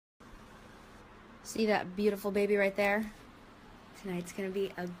See that beautiful baby right there? Tonight's gonna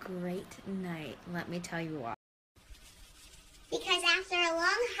be a great night, let me tell you why. Because after a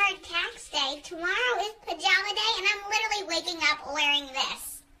long, hard tax day, tomorrow is pajama day, and I'm literally waking up wearing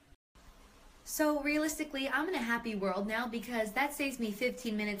this. So realistically, I'm in a happy world now because that saves me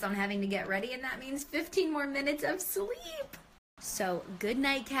 15 minutes on having to get ready, and that means 15 more minutes of sleep. So good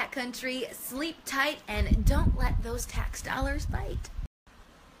night, Cat Country. Sleep tight, and don't let those tax dollars bite.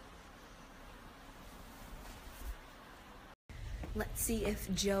 Let's see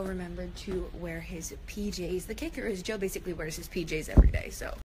if Joe remembered to wear his PJs. The kicker is Joe basically wears his PJs every day,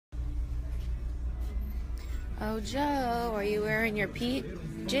 so. Oh, Joe, are you wearing your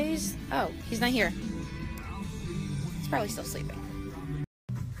PJs? Oh, he's not here. He's probably still sleeping.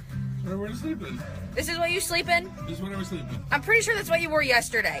 Where were you sleeping? This is what you sleep in? This is what I was sleeping. I'm pretty sure that's what you wore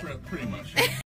yesterday. Pretty much.